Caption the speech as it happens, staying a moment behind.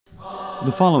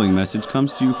The following message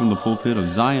comes to you from the pulpit of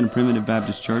Zion Primitive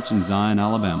Baptist Church in Zion,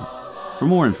 Alabama. For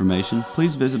more information,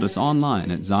 please visit us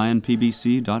online at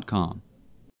zionpbc.com.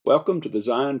 Welcome to the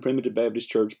Zion Primitive Baptist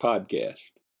Church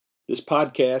podcast. This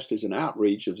podcast is an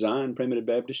outreach of Zion Primitive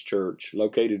Baptist Church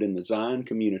located in the Zion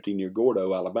community near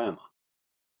Gordo, Alabama.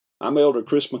 I'm Elder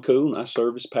Chris McCool, and I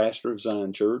serve as pastor of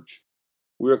Zion Church.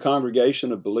 We're a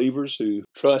congregation of believers who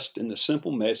trust in the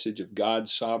simple message of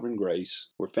God's sovereign grace,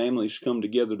 where families come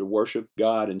together to worship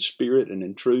God in spirit and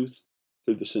in truth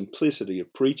through the simplicity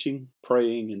of preaching,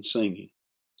 praying, and singing.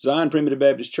 Zion Primitive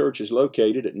Baptist Church is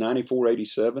located at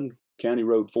 9487 County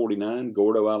Road 49,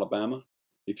 Gordo, Alabama.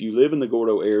 If you live in the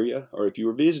Gordo area, or if you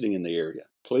are visiting in the area,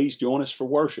 please join us for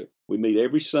worship. We meet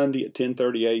every Sunday at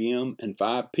 10:30 a.m. and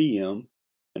 5 p.m.,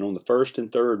 and on the first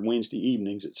and third Wednesday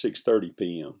evenings at 6:30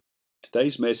 p.m.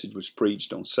 Today's message was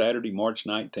preached on Saturday, March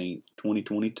 19th,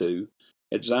 2022,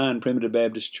 at Zion Primitive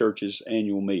Baptist Church's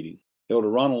annual meeting. Elder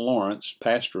Ronald Lawrence,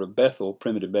 pastor of Bethel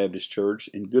Primitive Baptist Church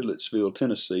in Goodlettsville,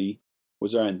 Tennessee,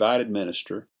 was our invited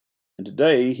minister, and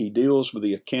today he deals with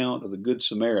the account of the Good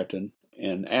Samaritan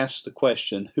and asks the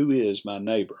question, "Who is my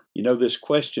neighbor?" You know, this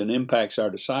question impacts our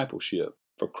discipleship,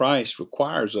 for Christ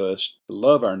requires us to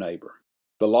love our neighbor.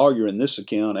 The lawyer in this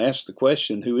account asks the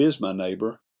question, "Who is my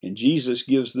neighbor?" And Jesus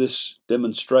gives this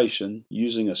demonstration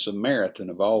using a Samaritan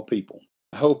of all people.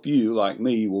 I hope you, like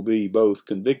me, will be both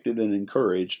convicted and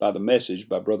encouraged by the message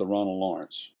by Brother Ronald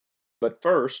Lawrence. But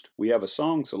first, we have a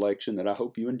song selection that I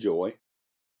hope you enjoy.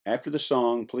 After the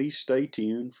song, please stay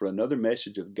tuned for another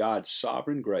message of God's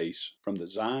sovereign grace from the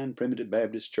Zion Primitive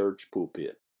Baptist Church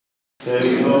pulpit. Take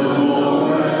the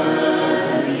Lord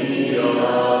and be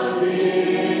of thee.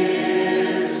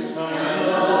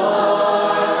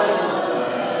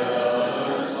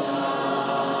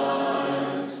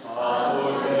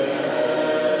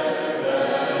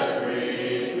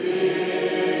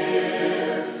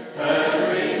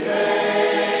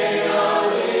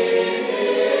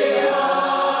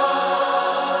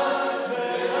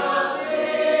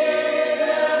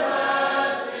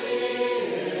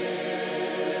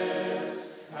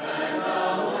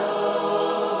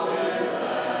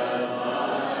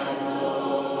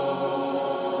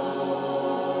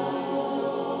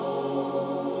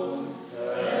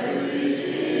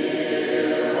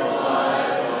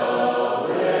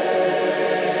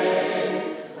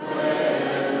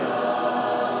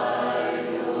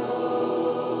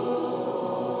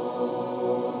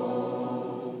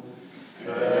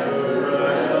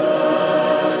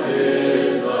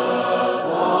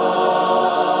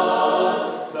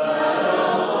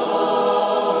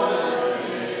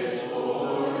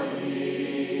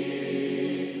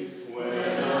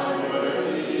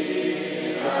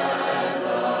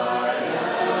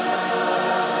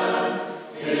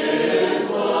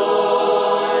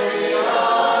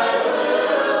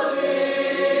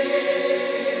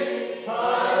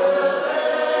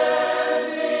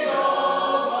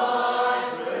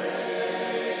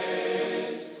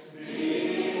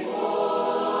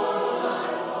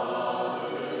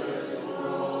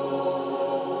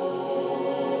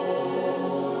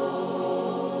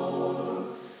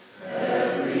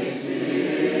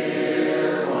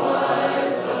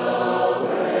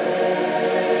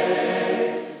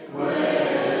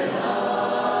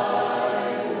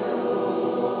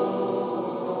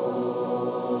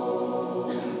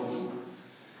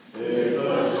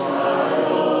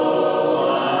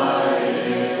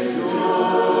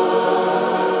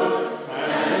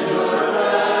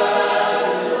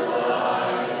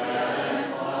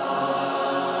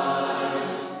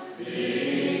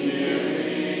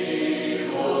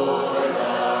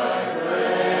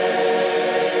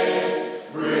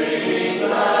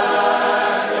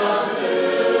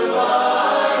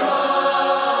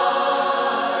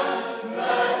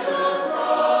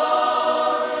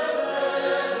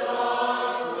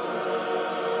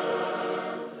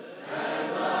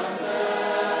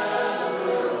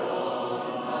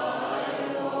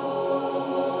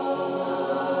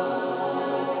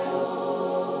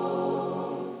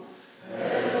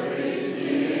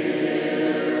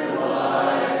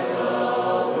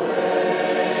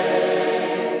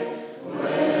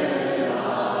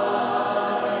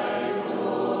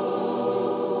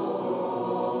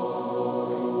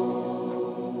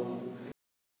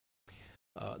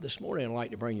 This morning I'd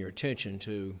like to bring your attention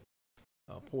to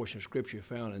a portion of Scripture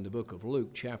found in the book of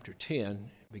Luke, chapter 10,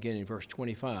 beginning in verse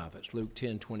 25. It's Luke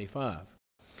 10:25.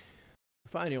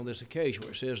 Finding on this occasion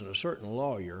where it says, "And a certain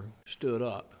lawyer stood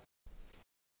up,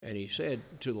 and he said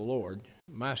to the Lord,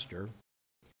 Master,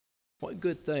 what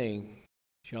good thing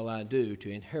shall I do to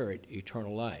inherit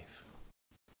eternal life?"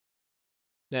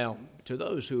 Now, to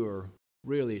those who are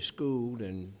really schooled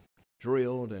and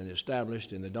drilled and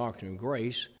established in the doctrine of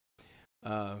grace,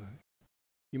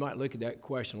 you might look at that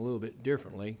question a little bit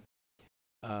differently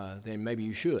than maybe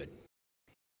you should.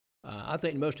 I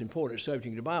think the most important subject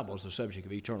in the Bible is the subject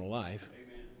of eternal life.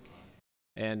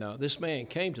 Amen. And this man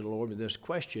came to the Lord with this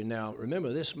question. Now,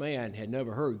 remember, this man had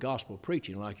never heard gospel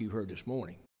preaching like you heard this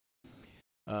morning.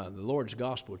 The Lord's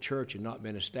gospel church had not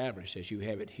been established as you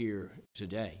have it here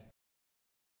today.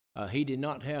 He did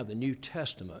not have the New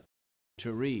Testament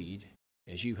to read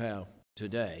as you have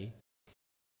today.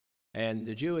 And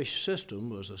the Jewish system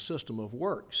was a system of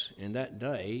works in that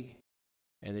day,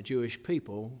 and the Jewish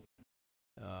people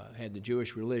had the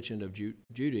Jewish religion of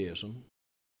Judaism,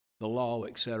 the law,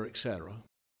 etc., etc.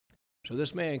 So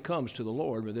this man comes to the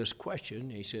Lord with this question.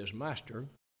 He says, Master,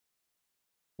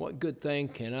 what good thing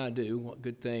can I do? What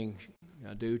good thing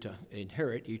can I do to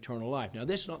inherit eternal life? Now,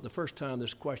 this is not the first time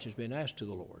this question has been asked to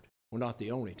the Lord. Well, not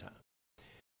the only time.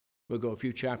 We'll go a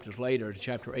few chapters later to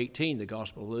chapter 18 of the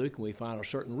Gospel of Luke, and we find a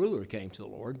certain ruler came to the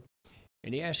Lord,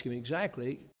 and he asked him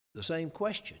exactly the same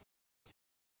question.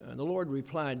 The Lord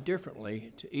replied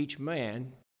differently to each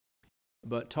man,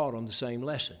 but taught him the same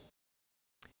lesson.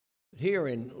 Here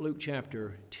in Luke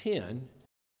chapter 10,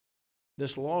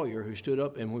 this lawyer who stood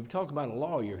up, and when we talk about a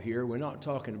lawyer here, we're not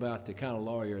talking about the kind of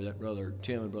lawyer that Brother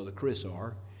Tim and Brother Chris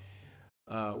are.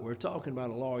 We're talking about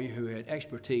a lawyer who had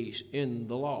expertise in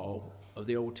the law of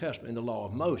the Old Testament, in the law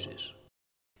of Moses.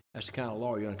 That's the kind of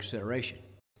lawyer under consideration.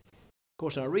 Of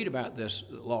course, I read about this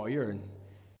lawyer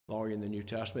in the New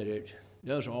Testament. It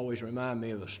does always remind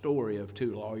me of a story of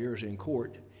two lawyers in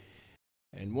court.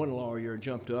 And one lawyer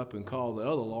jumped up and called the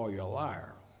other lawyer a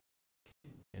liar.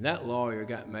 And that lawyer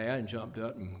got mad and jumped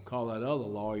up and called that other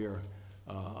lawyer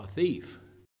a thief.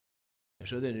 And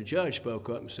so then the judge spoke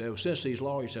up and said, well, since these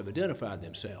lawyers have identified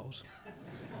themselves,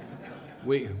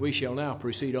 we shall now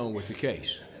proceed on with the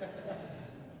case.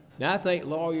 Now, I think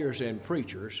lawyers and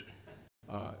preachers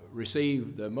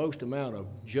receive the most amount of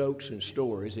jokes and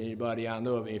stories than anybody I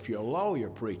know of. If you're a lawyer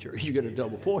preacher, you get a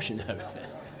double portion of it.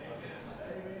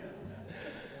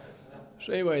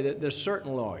 So anyway, this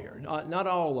certain lawyer, not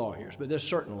all lawyers, but this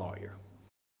certain lawyer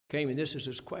came, and this is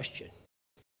his question.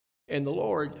 And the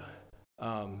Lord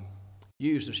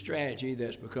used a strategy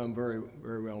that's become very,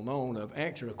 very well known of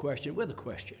answering a question with a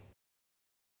question.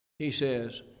 He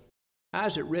says, how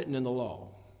is it written in the law?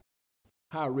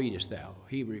 How readest thou?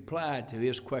 He replied to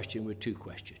his question with two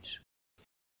questions.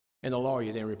 And the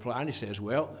lawyer then replied, and he says,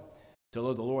 well, to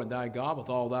love the Lord thy God with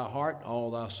all thy heart,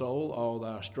 all thy soul, all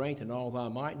thy strength, and all thy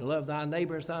might, and to love thy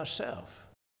neighbor as thyself.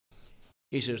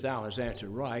 He says, thou hast answered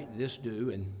right, this do,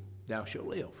 and thou shalt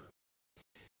live.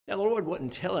 Now, the Lord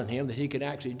wasn't telling him that he could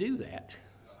actually do that.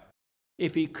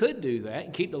 If he could do that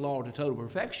and keep the law to total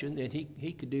perfection, then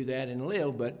he could do that and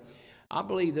live. But I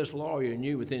believe this lawyer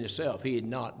knew within himself he had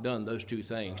not done those two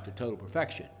things to total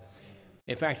perfection.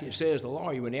 In fact, it says the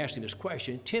lawyer, when he asked him this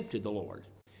question, tempted the Lord.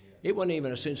 It wasn't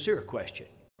even a sincere question.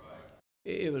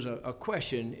 It was a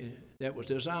question that was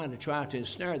designed to try to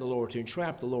ensnare the Lord, to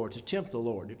entrap the Lord, to tempt the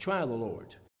Lord, to try the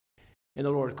Lord. And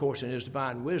the Lord, of course, in his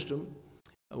divine wisdom,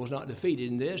 was not defeated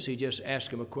in this. He just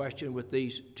asked him a question with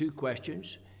these two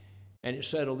questions, and it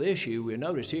settled the issue. We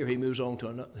notice here he moves on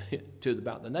to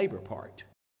about the neighbor part.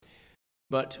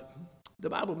 But the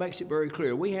Bible makes it very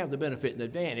clear. We have the benefit and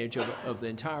advantage of the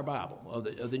entire Bible,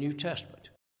 of the New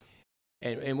Testament.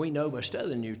 And we know by studying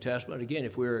the New Testament, again,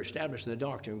 if we're established in the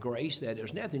doctrine of grace, that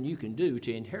there's nothing you can do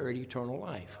to inherit eternal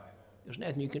life. There's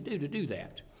nothing you can do to do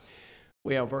that.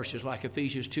 We have verses like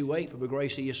Ephesians 2:8, for by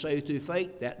grace are you saved through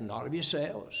faith, that not of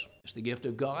yourselves. It's the gift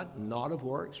of God, not of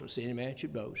works, lest any man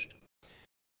should boast.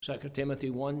 2 Timothy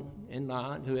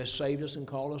 1:9, who has saved us and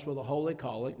called us with a holy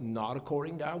calling, not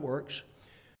according to our works,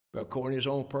 but according to his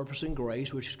own purpose and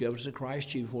grace, which is given us in Christ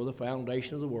Jesus before the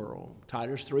foundation of the world.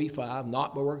 Titus 3:5,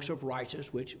 not by works of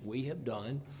righteousness, which we have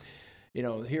done. You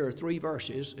know, here are three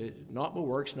verses, not by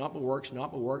works, not by works,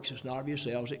 not by works, it's not of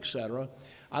yourselves, etc.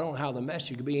 I don't know how the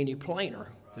message could be any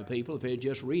plainer to people if they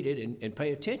just read it and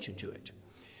pay attention to it.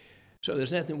 So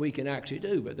there's nothing we can actually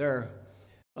do, but there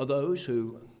are those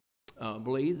who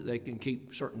believe that they can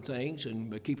keep certain things,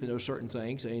 and by keeping those certain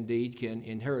things, they indeed can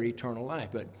inherit eternal life.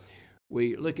 But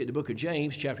we look at the book of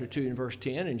James, chapter 2 and verse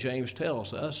 10, and James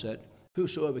tells us that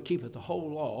whosoever keepeth the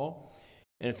whole law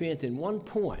and offendeth in one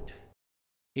point,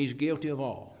 he's guilty of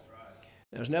all.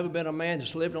 There's never been a man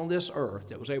that's lived on this earth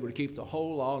that was able to keep the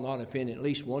whole law and not offend at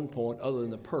least one point other than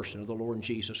the person of the Lord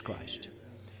Jesus Christ.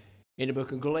 In the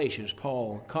book of Galatians,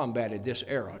 Paul combated this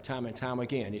error time and time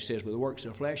again. He says, with the works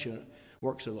of the flesh,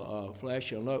 works of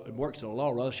the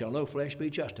law, shall no flesh be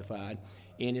justified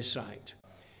in his sight.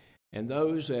 And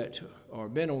those that are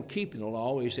bent on keeping the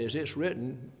law, he says, it's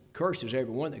written, curses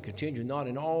everyone that continues not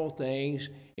in all things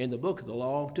in the book of the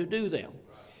law to do them.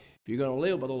 If you're going to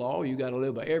live by the law, you got to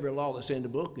live by every law that's in the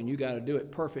book, and you got to do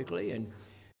it perfectly. And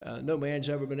no man's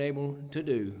ever been able to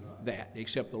do that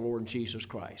except the Lord Jesus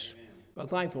Christ. But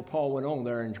thankful Paul went on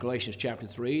there in Galatians chapter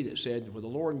 3 that said, for the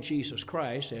Lord Jesus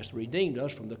Christ has redeemed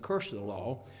us from the curse of the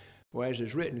law, for as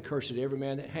is written, cursed every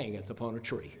man that hangeth upon a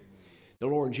tree. The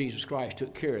Lord Jesus Christ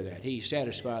took care of that. He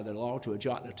satisfied the law to a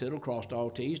jot and a tittle, crossed all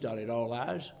T's, dotted all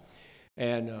I's,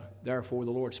 and therefore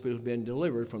the Lord's people have been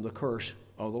delivered from the curse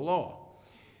of the law.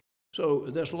 So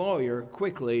this lawyer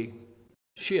quickly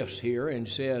shifts here and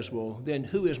says, well, then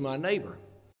who is my neighbor?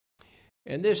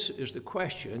 And this is the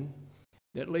question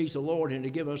that leads the Lord in to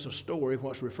give us a story of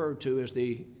what's referred to as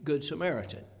the Good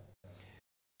Samaritan.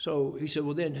 So he said,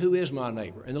 well, then who is my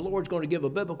neighbor? And the Lord's going to give a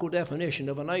biblical definition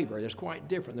of a neighbor that's quite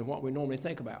different than what we normally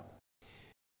think about.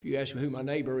 If you ask me who my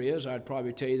neighbor is, I'd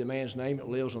probably tell you the man's name that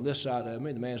lives on this side of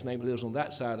me, the man's name that lives on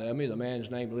that side of me, the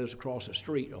man's name that lives across the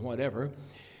street or whatever.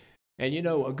 And you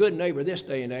know, a good neighbor this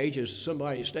day and age is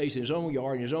somebody that stays in his own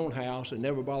yard, in his own house, and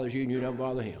never bothers you and you never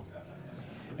bother him.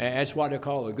 And that's what they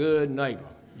call a good neighbor.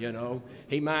 You know,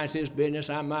 he minds his business,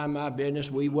 I mind my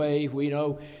business, we wave, we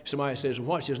know. Somebody says, well,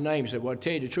 what's his name? He said, well, to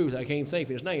tell you the truth, I can't even think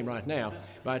of his name right now.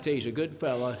 But I tell you, he's a good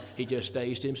fella, he just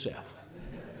stays to himself.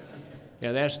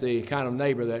 Yeah, that's the kind of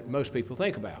neighbor that most people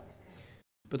think about.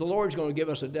 But the Lord's going to give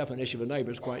us a definition of a neighbor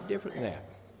that's quite different than that.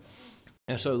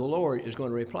 And so the Lord is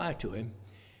going to reply to him.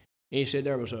 And he said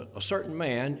there was a certain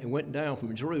man who went down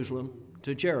from Jerusalem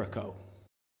to Jericho.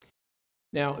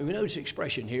 Now, if you notice the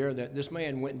expression here that this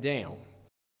man went down.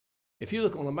 If you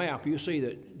look on the map, you'll see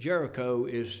that Jericho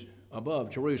is above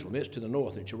Jerusalem. It's to the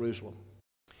north of Jerusalem.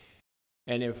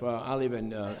 And if I live in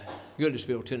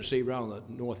Goodlettsville, Tennessee, right on the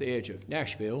north edge of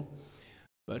Nashville.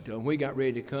 But when we got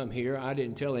ready to come here, I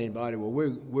didn't tell anybody, well,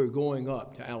 we're going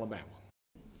up to Alabama.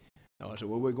 I said,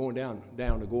 well, we're going down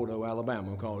to Gordo,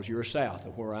 Alabama, because you're south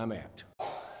of where I'm at.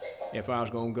 If I was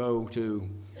going to go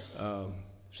to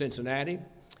Cincinnati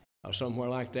or somewhere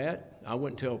like that, I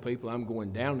wouldn't tell people I'm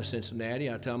going down to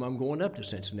Cincinnati. I'd tell them I'm going up to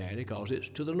Cincinnati because it's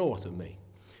to the north of me.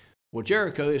 Well,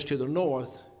 Jericho is to the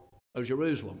north of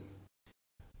Jerusalem.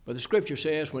 But the scripture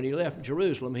says when he left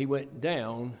Jerusalem, he went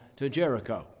down to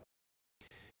Jericho.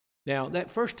 Now, that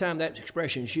first time that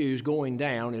expression is used, going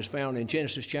down, is found in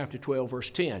Genesis chapter 12, verse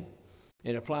 10.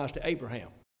 It applies to Abraham.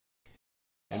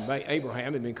 And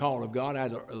Abraham had been called of God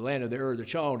out of the land of the Ur of the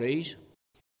Chaldees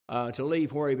to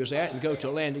leave where he was at and go to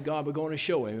a land that God was going to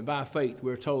show him. And by faith,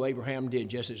 we're told Abraham did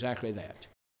just exactly that.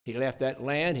 He left that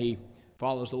land. He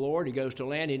follows the Lord. He goes to a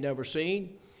land he'd never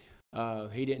seen.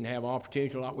 He didn't have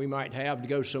opportunity like we might have to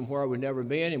go somewhere we've never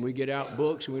been, and we get out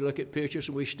books and we look at pictures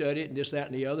and we study it and this, that,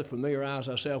 and the other, familiarize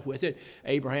ourselves with it.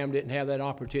 Abraham didn't have that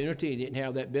opportunity. He didn't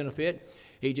have that benefit.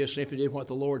 He just simply did what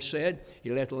the Lord said.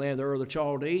 He left the land of the Ur of the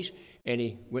Chaldees, and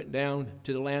he went down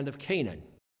to the land of Canaan,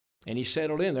 and he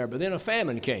settled in there. But then a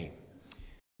famine came.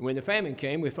 When the famine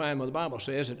came, we find what the Bible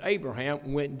says that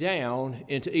Abraham went down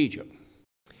into Egypt.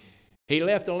 He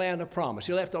left the land of promise.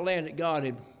 He left the land that God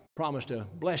had promised to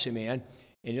bless him in,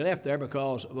 and he left there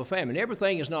because of a famine.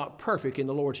 Everything is not perfect in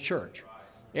the Lord's church.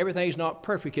 Everything is not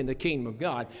perfect in the kingdom of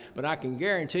God, but I can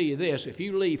guarantee you this, if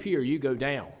you leave here, you go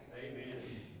down. Amen.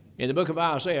 In the book of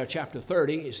Isaiah, chapter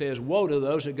 30, it says, woe to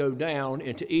those that go down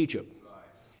into Egypt.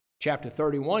 Chapter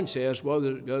 31 says, woe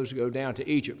to those that go down to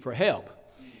Egypt for help.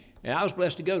 And I was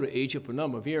blessed to go to Egypt a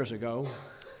number of years ago,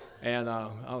 and I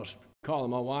was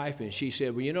calling my wife, and she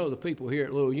said, well, you know, the people here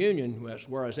at Little Union, that's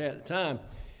where I was at the time,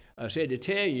 said to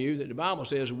tell you that the Bible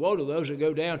says, woe to those that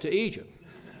go down to Egypt.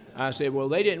 I said, well,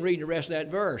 they didn't read the rest of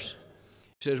that verse.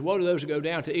 It says, woe to those that go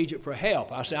down to Egypt for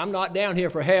help. I said, I'm not down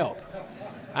here for help.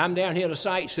 I'm down here to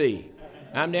sightsee.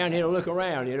 I'm down here to look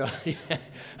around, you know.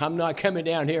 I'm not coming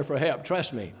down here for help,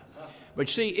 trust me. But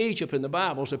see, Egypt in the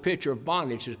Bible is a picture of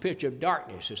bondage. It's a picture of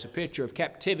darkness. It's a picture of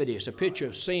captivity. It's a picture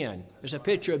of sin. It's a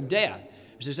picture of death.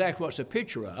 It's exactly what it's a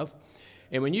picture of.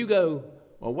 And when you go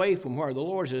away from where the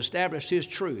Lord has established his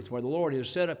truth, where the Lord has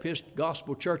set up his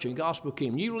gospel church and gospel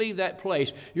kingdom, you leave that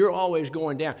place, you're always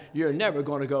going down. You're never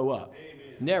going to go up.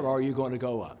 Amen. Never are you going to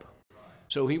go up.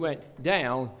 So he went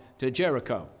down to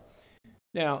Jericho.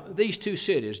 Now, these two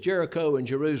cities, Jericho and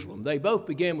Jerusalem, they both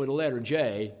begin with the letter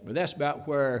J, but that's about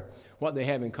where what they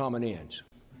have in common ends.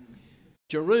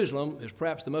 Jerusalem is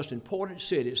perhaps the most important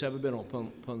city that's ever been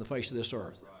upon the face of this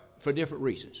earth for different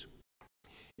reasons.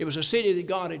 It was a city that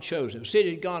God had chosen, a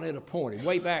city that God had appointed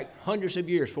way back hundreds of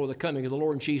years before the coming of the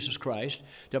Lord Jesus Christ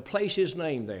to place his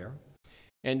name there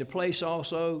and to place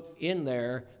also in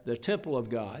there the temple of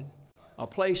God, a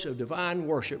place of divine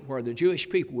worship where the Jewish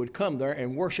people would come there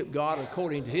and worship God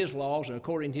according to his laws and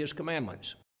according to his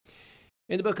commandments.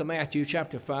 In the book of Matthew,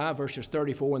 chapter 5, verses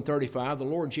 34 and 35, the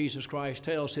Lord Jesus Christ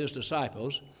tells his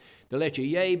disciples to let your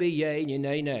yea be yea and your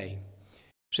nay, nay.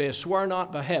 Says, swear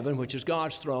not by heaven, which is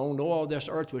God's throne, nor this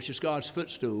earth, which is God's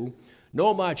footstool,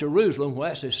 nor by Jerusalem, well,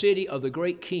 that's the city of the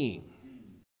great king.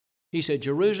 He said,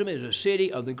 Jerusalem is a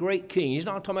city of the great king. He's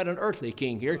not talking about an earthly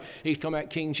king here. He's talking about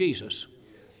King Jesus.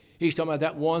 He's talking about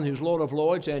that one who's Lord of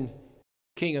lords and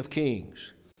King of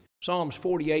kings. Psalms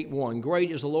 48:1,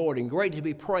 great is the Lord and great to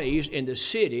be praised in the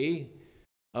city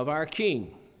of our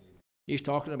King. He's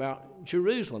talking about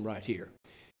Jerusalem right here.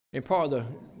 And part of the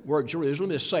word Jerusalem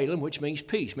is Salem, which means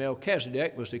peace.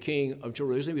 Melchizedek was the king of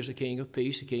Jerusalem. He was the king of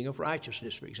peace, the king of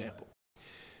righteousness, for example.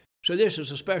 So this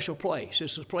is a special place.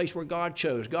 This is a place where God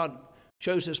chose. God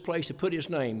chose this place to put his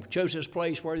name, chose this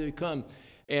place where they come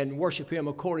and worship him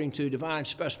according to divine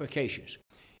specifications.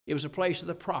 It was a place of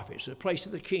the prophets, a place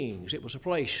of the kings. It was a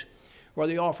place where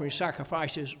the offering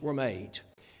sacrifices were made.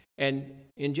 And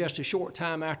in just a short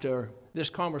time after this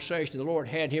conversation the Lord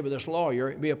had here with this lawyer,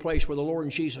 it'd be a place where the Lord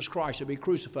Jesus Christ would be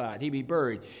crucified. He'd be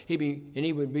buried. He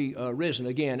would be risen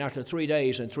again after 3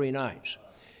 days and 3 nights.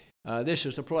 This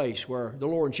is the place where the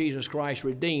Lord Jesus Christ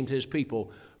redeemed his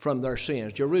people from their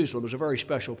sins. Jerusalem is a very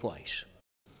special place.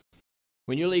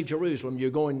 When you leave Jerusalem,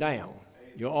 you're going down.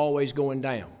 You're always going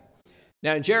down.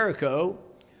 Now, Jericho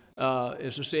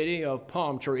is a city of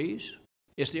palm trees.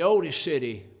 It's the oldest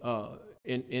city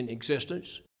in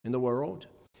existence in the world.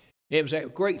 It was a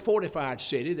great fortified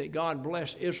city that God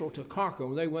blessed Israel to conquer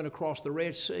when they went across the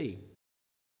Red Sea.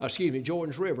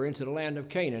 Jordan's River into the land of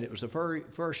Canaan. It was the very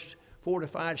first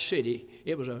fortified city.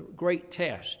 It was a great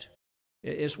test.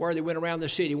 It's where they went around the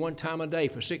city one time a day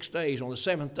for 6 days. On the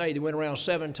 7th day, they went around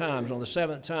 7 times. On the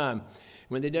 7th time,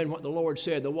 when they did what the Lord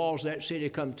said, the walls of that city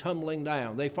come tumbling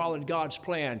down. They followed God's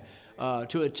plan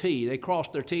to a T. They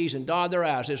crossed their T's and dotted their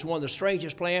I's. It's one of the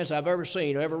strangest plans I've ever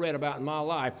seen or ever read about in my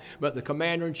life. But the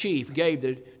commander-in-chief gave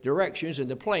the directions and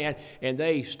the plan, and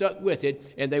they stuck with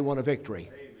it, and they won a victory.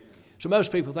 So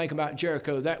most people think about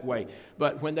Jericho that way.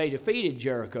 But when they defeated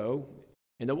Jericho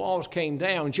and the walls came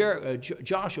down,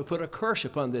 Joshua put a curse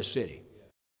upon this city.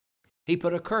 He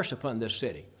put a curse upon this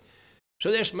city. So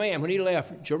this man, when he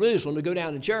left Jerusalem to go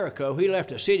down to Jericho, he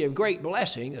left a city of great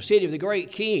blessing, a city of the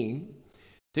great king,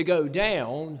 to go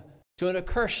down to an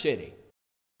accursed city.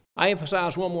 I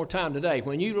emphasize one more time today,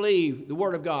 when you leave the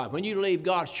Word of God, when you leave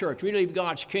God's church, when you leave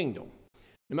God's kingdom,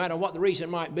 no matter what the reason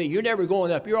might be, you're never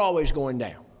going up, you're always going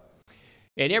down.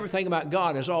 And everything about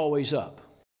God is always up.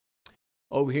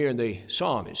 Over here in the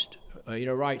psalmist,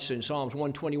 writes in Psalms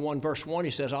 121, verse 1,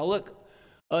 he says, I lift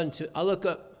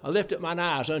up mine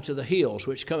eyes unto the hills,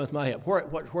 which cometh my help.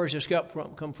 Where's this help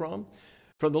come from?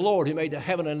 From the Lord who made the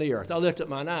heaven and the earth. I lift up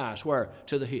mine eyes, where?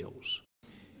 To the hills.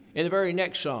 In the very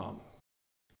next psalm,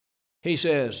 he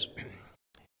says,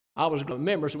 I was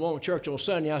members of Walmart Church on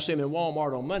Sunday. I see him in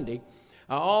Walmart on Monday.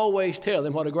 I always tell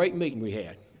them what a great meeting we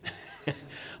had.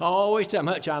 I always tell them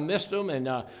how much I missed them and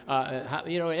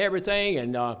everything.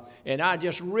 And I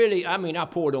just really, I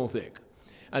poured on thick.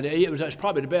 And that's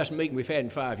probably the best meeting we've had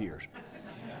in 5 years.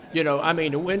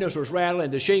 The windows was rattling,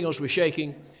 the shingles were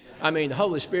shaking. The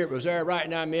Holy Spirit was there right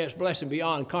in our midst, blessing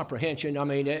beyond comprehension.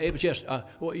 It was just,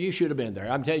 you should have been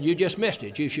there. I'm telling you, you just missed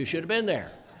it. You should have been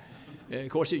there. Of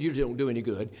course, it usually don't do any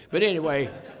good. But anyway,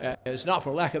 it's not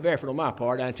for lack of effort on my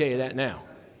part, I tell you that now.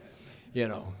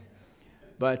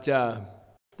 But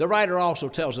the writer also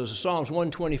tells us in Psalms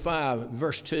 125,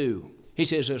 verse 2, he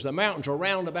says, as the mountains are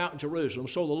round about Jerusalem,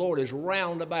 so the Lord is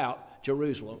round about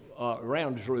Jerusalem,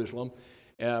 around Jerusalem,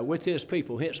 with his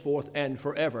people henceforth and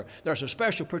forever. There's a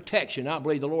special protection I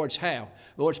believe the Lord's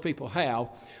people have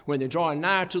when they're drawing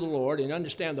nigh to the Lord and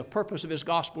understand the purpose of his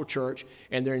gospel church,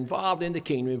 and they're involved in the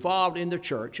kingdom, involved in the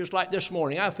church. Just like this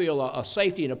morning, I feel a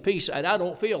safety and a peace that I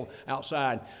don't feel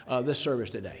outside this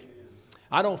service today.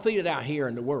 I don't feel it out here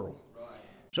in the world.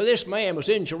 So this man was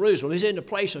in Jerusalem. He's in the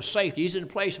place of safety. He's in the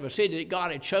place of a city that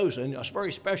God had chosen, a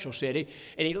very special city.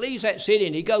 And he leaves that city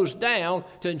and he goes down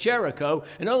to Jericho.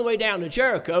 And on the way down to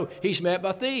Jericho, he's met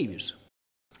by thieves.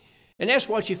 And that's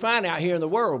what you find out here in the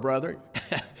world, brother.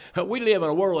 We live in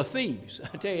a world of thieves,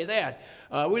 I tell you that.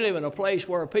 We live in a place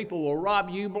where people will rob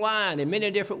you blind in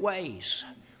many different ways.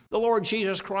 The Lord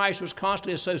Jesus Christ was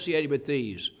constantly associated with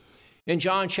thieves. In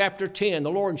John chapter 10, the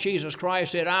Lord Jesus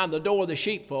Christ said, I am the door of the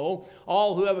sheepfold.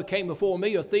 All who ever came before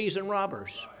me are thieves and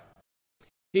robbers.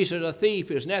 He said, a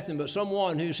thief is nothing but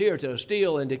someone who's here to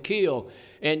steal and to kill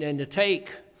and to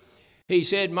take. He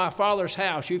said, my Father's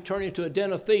house, you've turned into a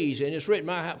den of thieves. And it's written,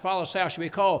 my Father's house shall be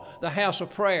called the house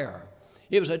of prayer.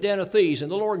 It was a den of thieves, and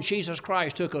the Lord Jesus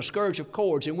Christ took a scourge of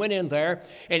cords and went in there,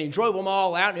 and he drove them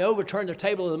all out, and he overturned the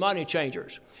table of the money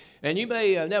changers. And you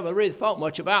may have never really thought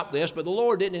much about this, but the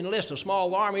Lord didn't enlist a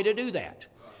small army to do that.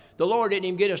 The Lord didn't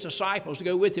even get his disciples to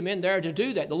go with him in there to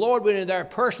do that. The Lord went in there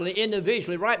personally,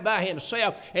 individually, right by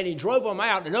himself, and he drove them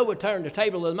out and overturned the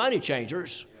table of the money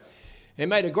changers and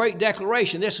made a great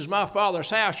declaration. This is my Father's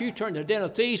house. You turned the den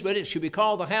of thieves, but it should be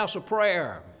called the house of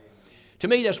prayer. To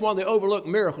me, that's one of the overlooked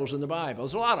miracles in the Bible.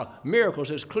 There's a lot of miracles,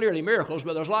 there's clearly miracles,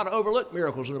 but there's a lot of overlooked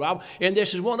miracles in the Bible, and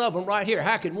this is one of them right here.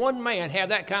 How could one man have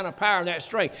that kind of power and that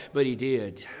strength? But he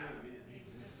did.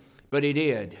 But he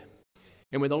did.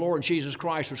 And when the Lord Jesus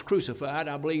Christ was crucified,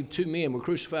 I believe 2 men were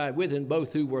crucified with him,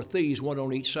 both who were thieves, one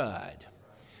on each side.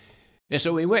 And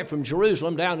so he went from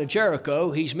Jerusalem down to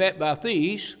Jericho. He's met by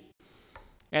thieves,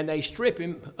 and they strip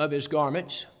him of his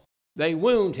garments. They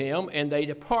wound him, and they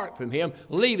depart from him,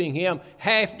 leaving him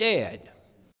half dead.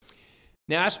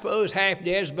 Now, I suppose half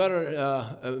dead is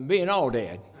better than being all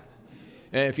dead.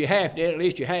 If you're half dead, at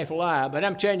least you're half alive. But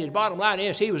I'm telling you, the bottom line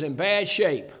is he was in bad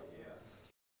shape.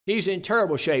 He's in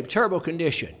terrible shape, terrible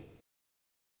condition.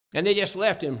 And they just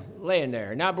left him laying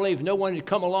there. And I believe no one had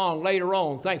come along later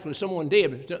on. Thankfully, someone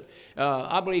did.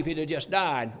 I believe he'd have just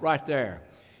died right there.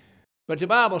 But the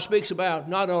Bible speaks about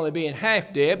not only being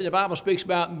half dead, but the Bible speaks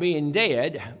about being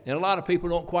dead. And a lot of people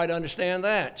don't quite understand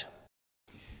that.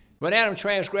 When Adam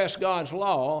transgressed God's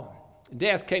law,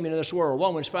 death came into this world.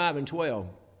 Romans 5:12.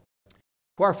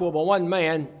 Wherefore, by one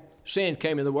man sin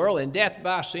came into the world, and death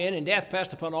by sin, and death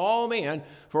passed upon all men,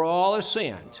 for all have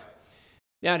sinned.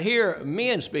 Now, here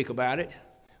men speak about it.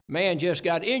 Man just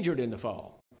got injured in the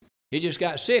fall. He just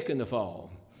got sick in the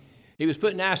fall. He was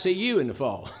put in ICU in the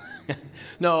fall.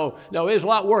 No, it's a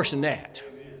lot worse than that.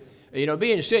 You know,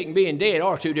 being sick and being dead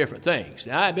are two different things.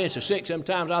 Now, I've been so sick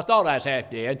sometimes I thought I was half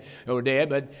dead or dead,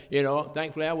 but,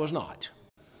 thankfully I was not.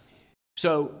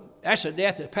 So, that's a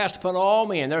death that passed upon all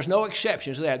men. There's no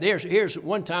exceptions to that. Here's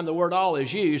one time the word all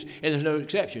is used, and there's no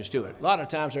exceptions to it. A lot of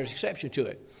times there's exception to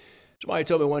it. Somebody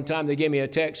told me one time, they gave me a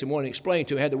text and wanted to explain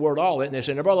to me, had the word all in it, and they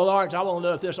said, now, Brother Lawrence, I want to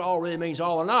know if this all really means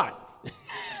all or not.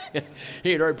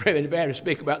 He had heard Primitive Baptist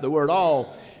speak about the word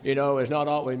all, is not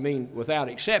always mean without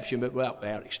exception, but without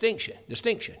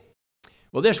distinction.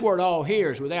 Well, this word all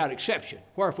here is without exception.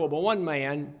 Wherefore, by one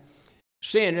man,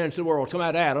 sin into the world, come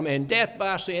out of Adam, and death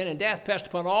by sin, and death passed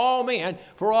upon all men,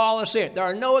 for all have sinned. There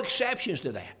are no exceptions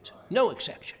to that. No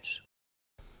exceptions.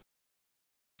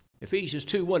 Ephesians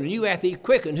 2:1, and you hath he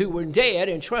quickened who were dead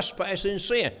in trespass and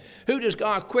sin. Who does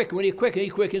God quicken? When he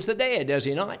quickens the dead, does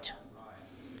he not?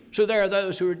 So there are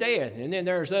those who are dead, and then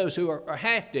there's those who are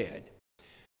half dead.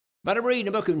 But I'm reading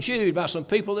the book of Jude about some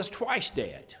people that's twice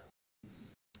dead.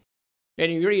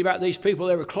 And you read about these people,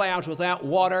 they were clouds without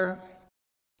water.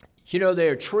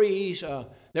 They're trees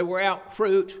that were out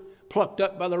fruit, plucked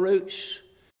up by the roots.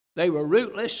 They were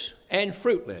rootless and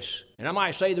fruitless. And I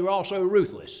might say they were also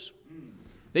ruthless.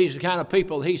 These are the kind of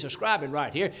people he's describing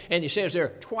right here. And he says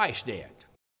they're twice dead.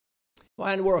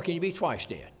 Why in the world can you be twice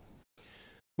dead?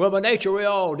 Well, by nature, we're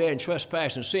all dead in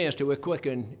trespass and sins till we're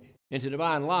quickened into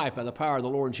divine life by the power of the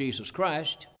Lord Jesus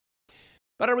Christ.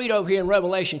 But I read over here in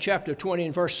Revelation chapter 20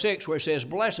 and verse 6 where it says,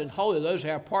 blessed and holy are those who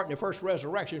have part in the first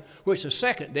resurrection, which the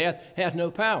second death hath no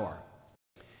power.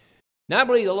 Now I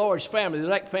believe the Lord's family, the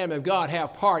elect family of God,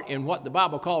 have part in what the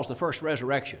Bible calls the first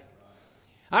resurrection.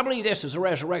 I believe this is the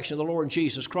resurrection of the Lord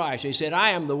Jesus Christ. He said, I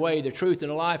am the way, the truth,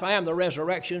 and the life. I am the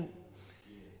resurrection.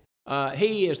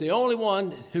 He is the only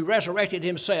one who resurrected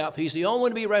himself. He's the only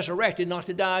one to be resurrected, not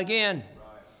to die again.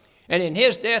 And in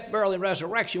his death, burial, and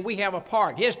resurrection, we have a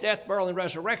part. His death, burial, and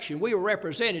resurrection, we were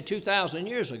represented 2,000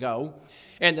 years ago.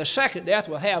 And the second death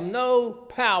will have no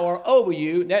power over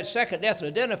you. That second death is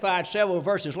identified several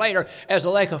verses later as a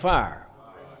lake of fire.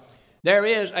 There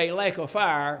is a lake of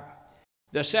fire,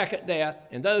 the second death,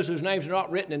 and those whose names are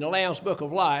not written in the Lamb's book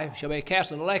of life shall be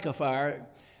cast in the lake of fire.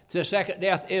 The second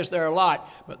death is their lot,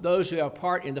 but those who have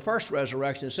part in the first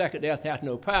resurrection, the second death hath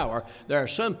no power. There are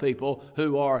some people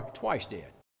who are twice dead.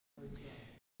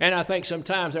 And I think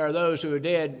sometimes there are those who are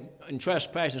dead in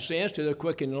trespass and sins to the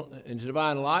quick and into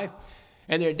divine life,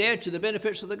 and they're dead to the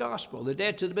benefits of the gospel. They're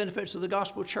dead to the benefits of the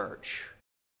gospel church.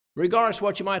 Regardless of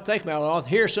what you might think about it,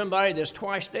 here's somebody that's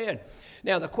twice dead.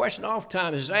 Now, the question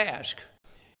oftentimes is asked,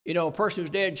 a person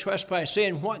who's dead in trespass and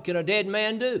sin, what can a dead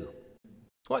man do?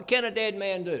 What can a dead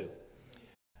man do?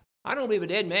 I don't believe a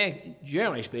dead man,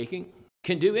 generally speaking,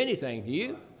 can do anything. Do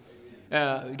you?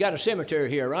 You got a cemetery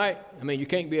here, right? I mean, you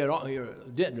can't be a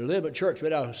live at church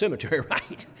without a cemetery,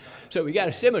 right? So we got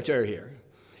a cemetery here.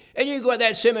 And you go to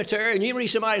that cemetery and you read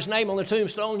somebody's name on the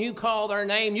tombstone, you call their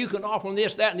name, you can offer them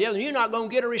this, that, and the other, and you're not going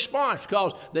to get a response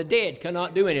because the dead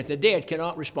cannot do anything. The dead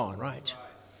cannot respond, right?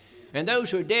 And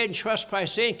those who are dead in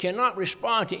trespass sin cannot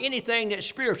respond to anything that's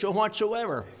spiritual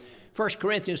whatsoever. 1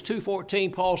 Corinthians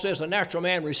 2:14, Paul says, the natural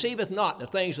man receiveth not the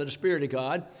things of the Spirit of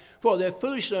God, for they're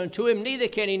foolishness unto him, neither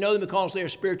can he know them because they are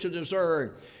spiritually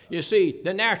discerned. You see,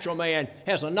 the natural man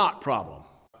has a not problem.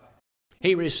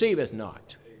 He receiveth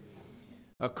not.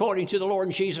 According to the Lord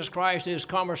Jesus Christ, in his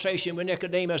conversation with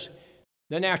Nicodemus,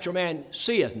 the natural man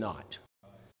seeth not.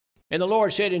 And the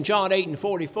Lord said in John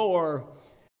 8:44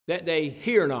 that they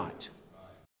hear not.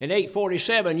 In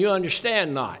 8:47, you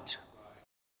understand not.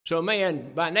 So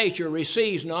man by nature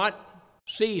receives not,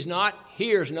 sees not,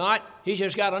 hears not. He's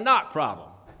just got a not problem.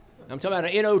 I'm talking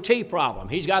about an NOT problem.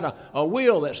 He's got a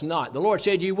will that's not. The Lord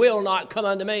said, you will not come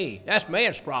unto me. That's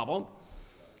man's problem.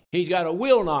 He's got a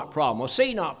will not problem, a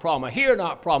see not problem, a hear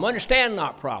not problem, understand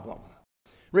not problem,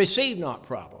 receive not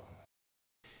problem.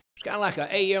 It's kind of like an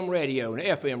AM radio and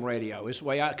an FM radio. It's the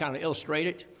way I kind of illustrate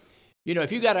it. You know,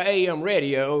 if you got an AM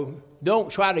radio,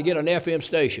 don't try to get an FM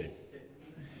station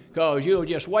because you'll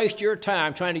just waste your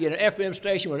time trying to get an FM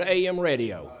station with an AM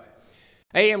radio.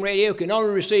 AM radio can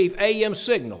only receive AM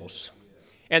signals.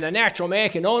 And the natural man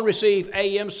can only receive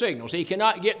AM signals. He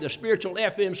cannot get the spiritual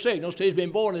FM signals till he's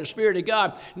been born in the Spirit of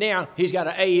God. Now he's got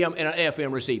an AM and an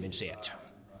FM receiving set.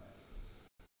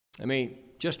 I mean,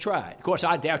 just try it. Of course,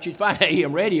 I doubt you'd find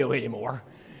AM radio anymore.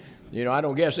 You know, I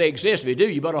don't guess they exist. If you do,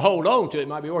 you better hold on to it. It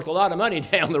might be worth a lot of money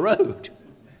down the road.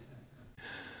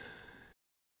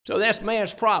 So that's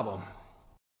man's problem.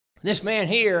 This man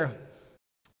here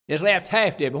is left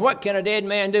half dead. But what can a dead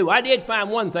man do? I did find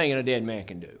one thing a dead man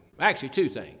can do. Actually, two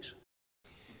things.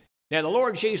 Now, the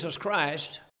Lord Jesus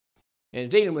Christ, in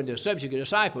dealing with the subject of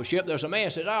discipleship, there's a man who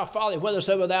says, I'll follow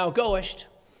whithersoever thou goest.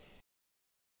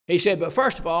 He said, but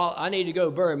first of all, I need to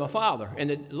go bury my father. And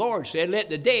the Lord said,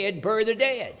 let the dead bury the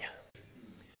dead.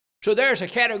 So there's a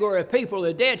category of people that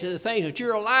are dead to the things that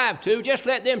you're alive to. Just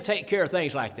let them take care of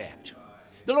things like that.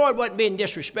 The Lord wasn't being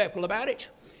disrespectful about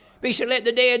it. But he said, let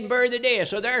the dead bury the dead.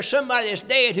 So there's somebody that's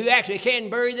dead who actually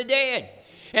can bury the dead.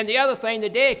 And the other thing the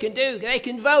dead can do, they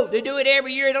can vote. They do it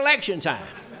every year at election time.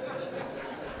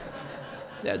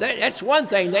 That's one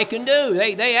thing they can do.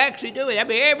 They actually do it. I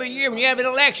mean, every year when you have an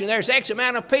election, there's X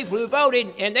amount of people who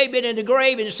voted, and they've been in the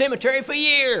grave in the cemetery for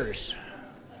years.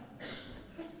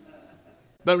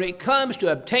 But when it comes to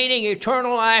obtaining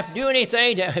eternal life, do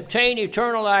anything to obtain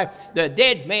eternal life, the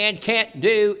dead man can't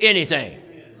do anything.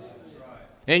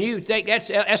 And you think that's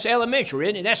elementary,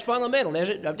 isn't it? That's fundamental,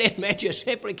 isn't it? A dead man just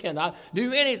simply cannot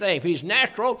do anything. If he's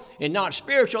natural and not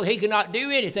spiritual, he cannot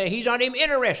do anything. He's not even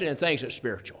interested in things that's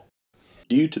spiritual.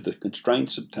 Due to the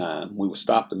constraints of time, we will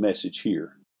stop the message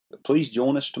here. But please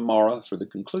join us tomorrow for the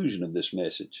conclusion of this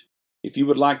message. If you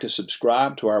would like to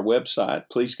subscribe to our website,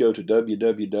 please go to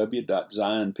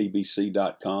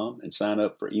www.zionpbc.com and sign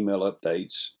up for email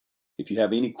updates. If you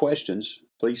have any questions,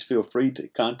 please feel free to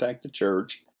contact the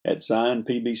church at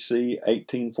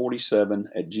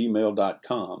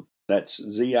zionpbc1847@gmail.com. That's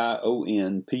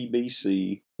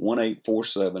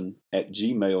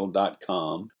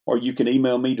ZIONPBC1847@gmail.com. Or you can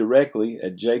email me directly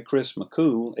at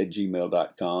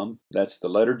jchrismccool@gmail.com. That's the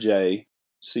letter J,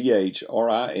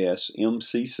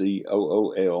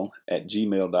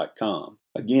 CHRISMCCOOL@gmail.com.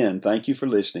 Again, thank you for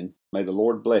listening. May the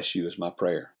Lord bless you is my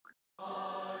prayer.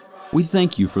 We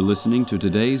thank you for listening to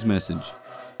today's message.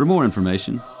 For more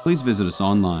information, please visit us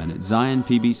online at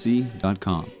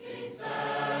zionpbc.com.